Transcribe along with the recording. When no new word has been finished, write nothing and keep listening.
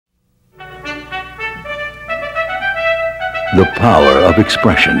The power of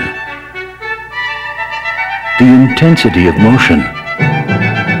expression. The intensity of motion.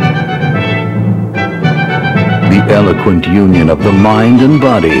 The eloquent union of the mind and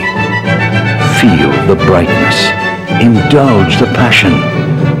body. Feel the brightness. Indulge the passion.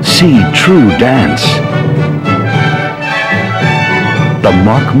 See true dance. The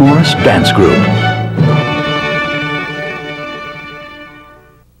Mark Morris Dance Group.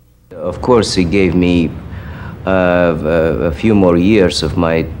 Of course, he gave me a few more years of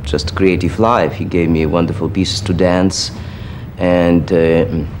my just creative life. He gave me wonderful pieces to dance, and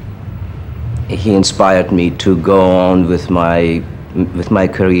he inspired me to go on with my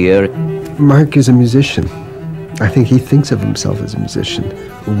career. Mark is a musician. I think he thinks of himself as a musician.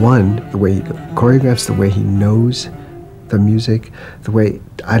 One, the way he choreographs, the way he knows the music, the way,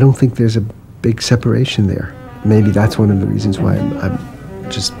 I don't think there's a big separation there. Maybe that's one of the reasons why I'm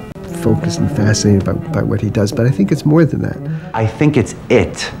just focused and fascinated by what he does, but I think it's more than that. I think it's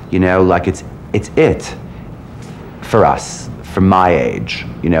it, you know, like it's it for us, for my age,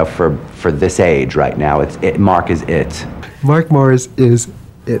 you know, for this age right now. It's it. Mark is it. Mark Morris is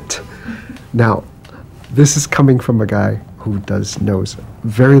it. Now, this is coming from a guy who knows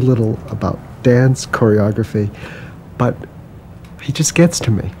very little about dance, choreography, but he just gets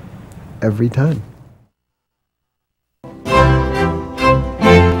to me every time.